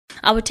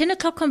Our 10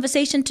 o'clock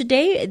conversation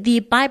today, the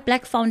Buy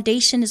Black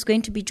Foundation is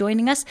going to be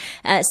joining us.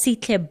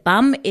 Sihle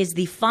Bam is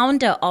the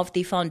founder of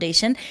the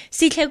foundation.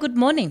 Sihle, good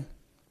morning.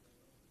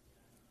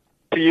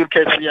 To you,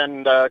 Casey,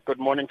 and good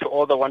morning to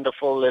all the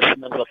wonderful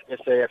listeners of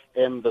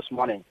SAFM this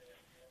morning.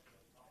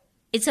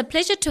 It's a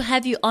pleasure to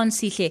have you on,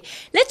 Sihle.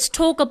 Let's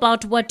talk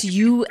about what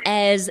you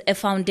as a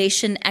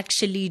foundation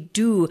actually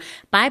do.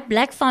 Buy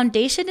Black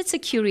Foundation, it's a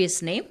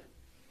curious name.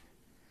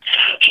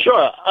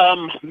 Sure.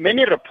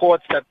 Many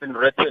reports have been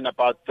written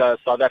about the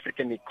South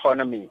African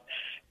economy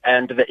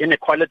and the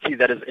inequality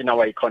that is in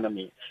our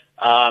economy.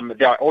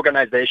 There are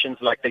organizations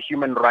like the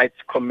Human Rights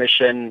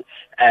Commission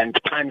and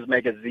Times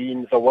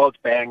Magazine, the World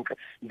Bank,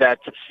 that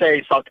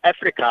say South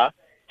Africa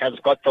has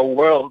got the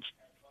world's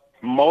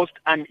most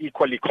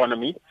unequal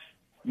economy.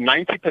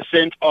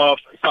 90% of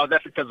South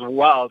Africa's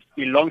wealth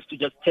belongs to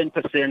just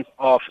 10%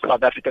 of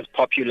South Africa's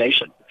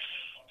population.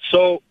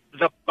 So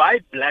the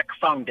Buy Black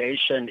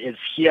Foundation is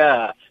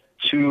here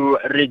to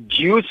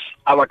reduce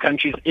our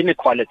country's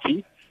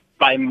inequality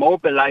by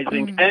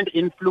mobilizing and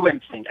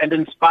influencing and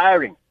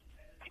inspiring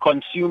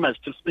consumers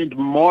to spend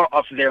more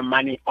of their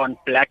money on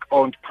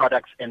Black-owned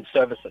products and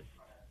services.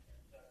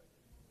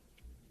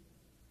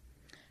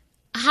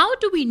 How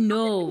do we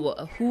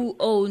know who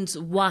owns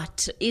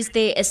what? Is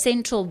there a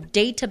central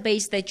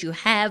database that you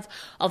have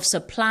of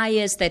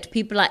suppliers that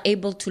people are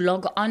able to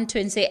log onto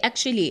and say,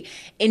 actually,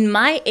 in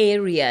my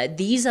area,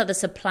 these are the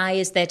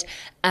suppliers that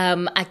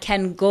I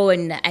can go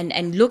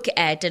and look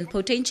at and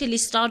potentially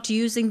start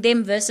using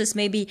them versus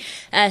maybe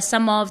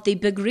some of the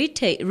big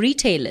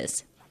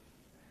retailers?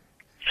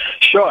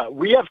 Sure.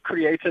 We have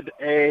created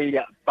a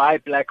Buy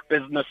Black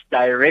business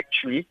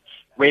directory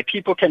where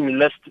people can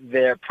list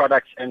their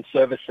products and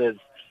services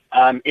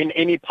in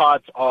any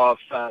part of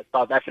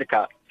South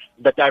Africa.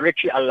 The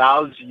directory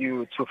allows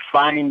you to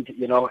find,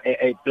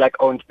 a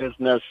Black-owned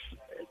business,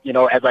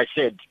 as I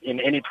said, in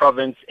any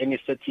province, any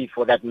city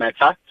for that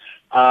matter.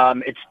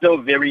 It's still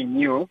very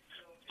new,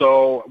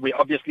 so we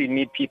obviously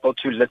need people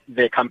to list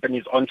their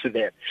companies onto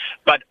there.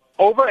 But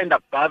over and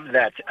above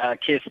that,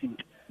 Casey,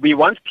 we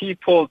want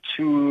people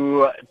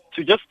to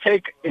just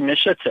take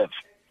initiative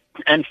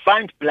and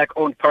find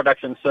Black-owned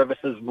products and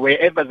services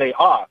wherever they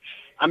are.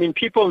 I mean,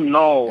 people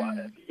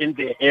know in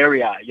their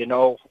area,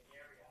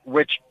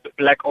 which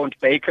Black-owned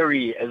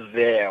bakery is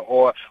there,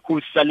 or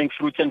who's selling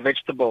fruits and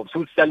vegetables,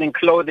 who's selling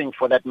clothing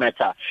for that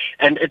matter.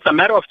 And it's a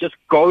matter of just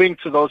going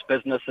to those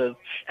businesses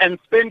and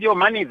spend your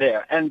money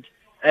there and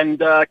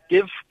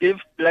give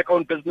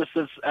Black-owned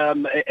businesses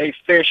a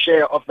fair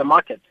share of the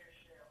market.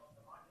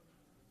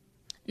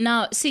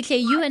 Now,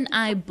 Sihle, you and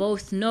I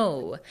both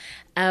know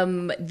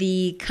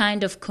the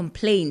kind of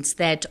complaints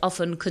that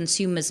often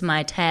consumers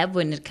might have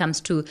when it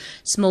comes to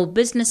small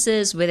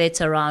businesses, whether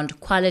it's around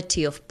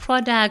quality of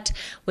product,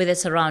 whether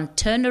it's around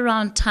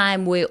turnaround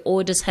time where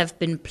orders have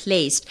been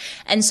placed.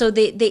 And so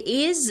there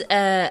is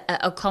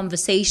a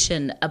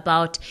conversation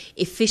about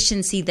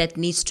efficiency that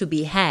needs to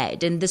be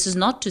had. And this is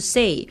not to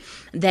say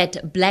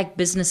that Black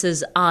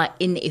businesses are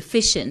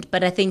inefficient,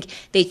 but I think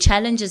there are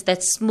challenges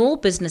that small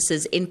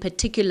businesses in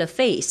particular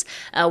face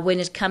when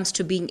it comes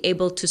to being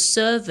able to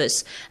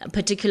service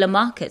particular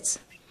markets.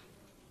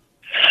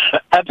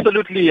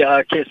 Absolutely,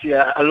 Casey.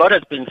 A lot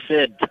has been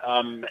said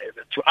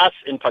to us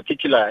in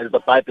particular as the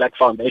Buy Black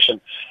Foundation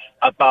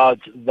about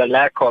the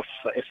lack of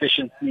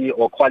efficiency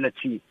or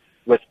quality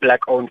with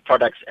Black-owned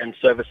products and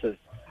services.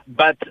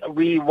 But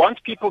we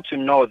want people to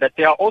know that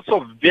there are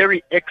also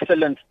very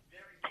excellent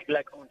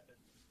Black-owned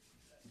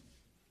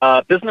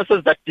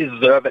businesses that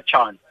deserve a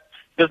chance.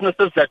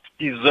 Businesses that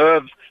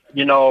deserve,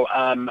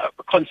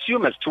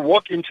 consumers to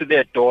walk into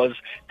their doors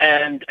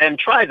and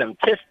try them,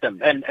 test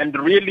them, and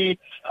really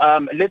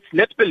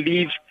let's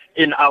believe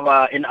in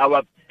our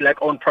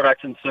Black-owned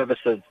products and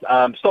services.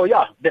 So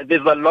yeah,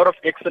 there's a lot of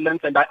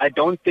excellence, and I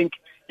don't think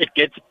it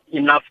gets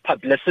enough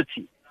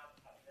publicity.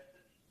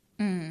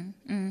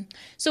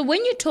 So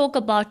when you talk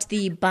about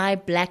the Buy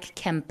Black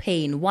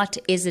campaign, what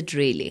is it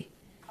really?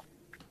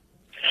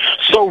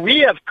 So we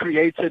have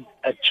created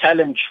a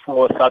challenge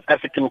for South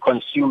African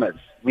consumers.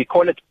 We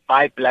call it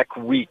Buy Black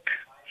Week.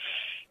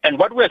 And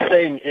what we're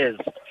saying is,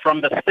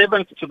 from the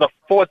 7th to the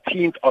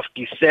 14th of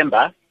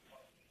December,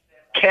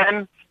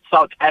 can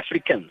South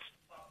Africans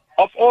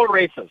of all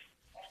races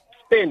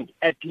spend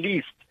at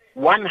least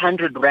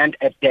 100 Rand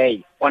a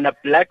day on a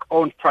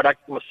Black-owned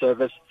product or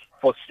service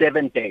for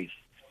 7 days,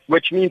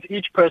 which means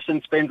each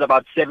person spends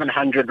about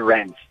 700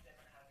 Rand.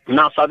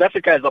 Now, South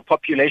Africa has a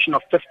population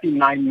of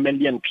 59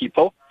 million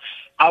people.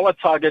 Our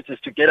target is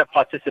to get a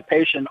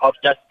participation of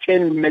just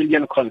 10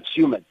 million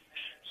consumers.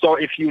 So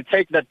if you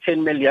take that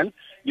 10 million,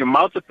 you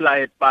multiply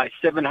it by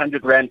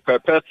 700 Rand per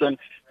person,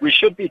 we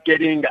should be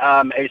getting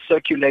a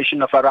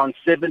circulation of around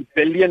 7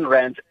 billion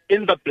Rand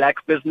in the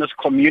Black business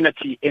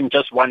community in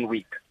just 1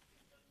 week.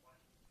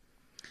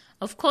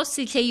 Of course,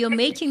 Sihle, you're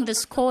making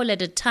this call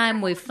at a time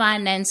where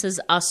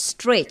finances are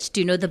stretched.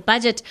 The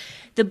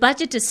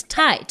budget is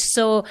tight.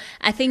 So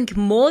I think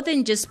more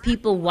than just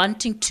people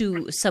wanting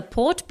to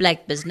support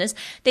Black business,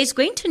 there's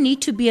going to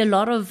need to be a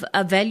lot of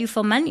value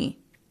for money.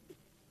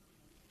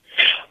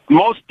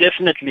 Most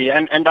definitely.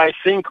 And I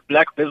think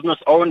black business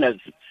owners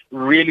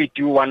really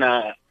do want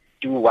to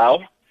do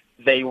well.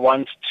 They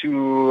want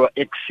to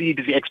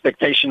exceed the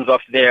expectations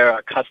of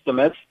their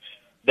customers.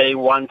 They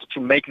want to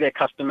make their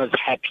customers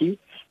happy.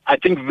 I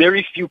think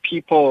very few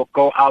people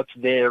go out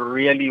there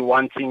really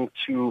wanting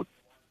to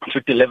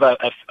deliver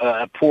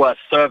a poor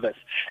service.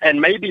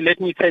 And maybe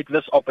let me take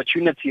this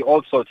opportunity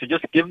also to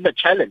just give the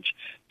challenge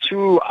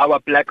to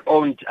our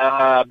black-owned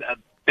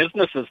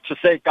businesses to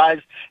say, guys,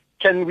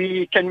 can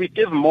we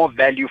give more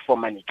value for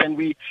money? Can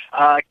we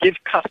give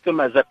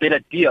customers a better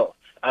deal,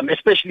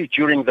 especially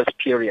during this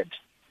period?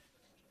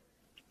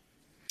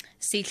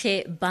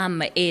 Sihle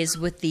Bam is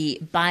with the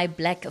Buy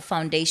Black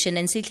Foundation.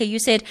 And Sihle, you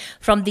said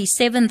from the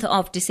 7th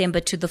of December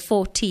to the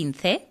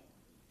 14th, eh?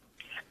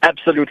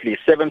 Absolutely.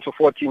 7th to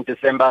 14th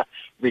December,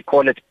 we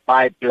call it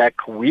Buy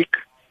Black Week.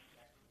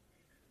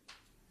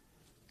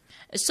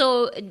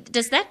 So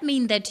does that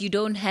mean that you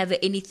don't have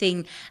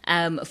anything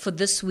for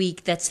this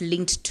week that's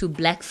linked to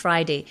Black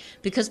Friday?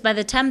 Because by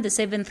the time the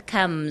 7th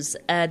comes,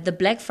 the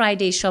Black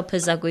Friday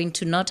shoppers are going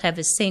to not have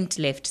a cent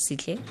left,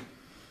 Sihle.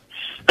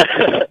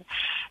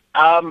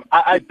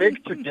 I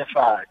beg to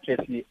differ,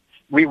 Casey.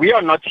 We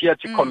are not here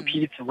to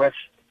compete with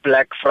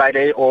Black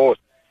Friday or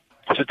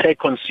to take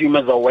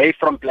consumers away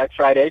from Black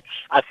Friday.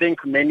 I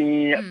think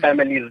many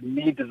families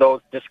need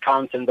those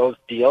discounts and those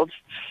deals.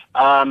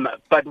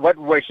 But what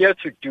we're here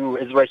to do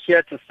is we're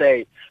here to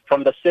say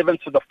from the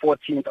 7th to the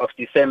 14th of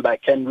December,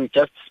 can we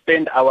just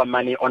spend our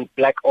money on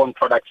black-owned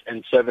products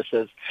and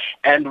services?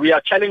 And we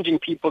are challenging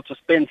people to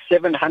spend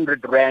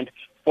 700 Rand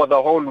for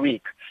the whole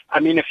week. I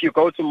mean, if you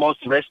go to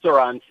most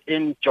restaurants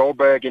in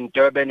Joburg, in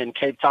Durban, in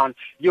Cape Town,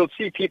 you'll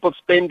see people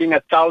spending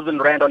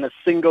 1,000 Rand on a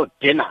single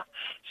dinner.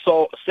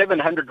 So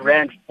 700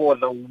 Rand for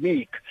the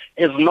week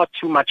is not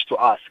too much to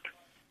ask.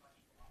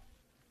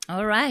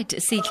 All right,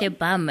 Sihle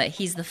Bam,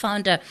 he's the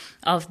founder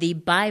of the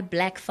Buy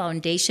Black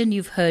Foundation.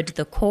 You've heard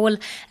the call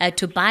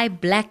to buy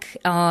black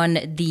on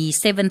the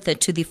 7th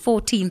to the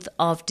 14th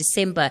of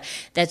December.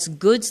 That's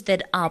goods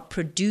that are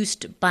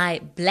produced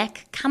by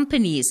black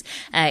companies,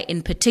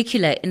 in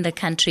particular in the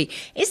country.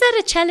 Is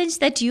that a challenge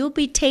that you'll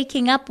be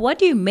taking up? What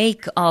do you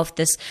make of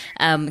this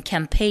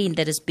campaign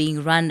that is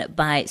being run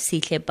by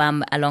Sihle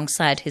Bam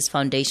alongside his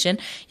foundation?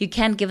 You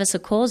can give us a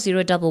call,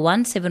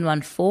 011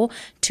 714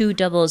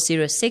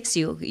 2006.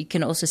 You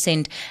can also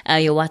send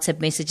your WhatsApp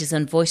messages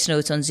and voice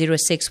notes on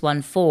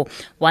 0614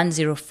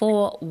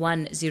 104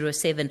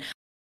 107.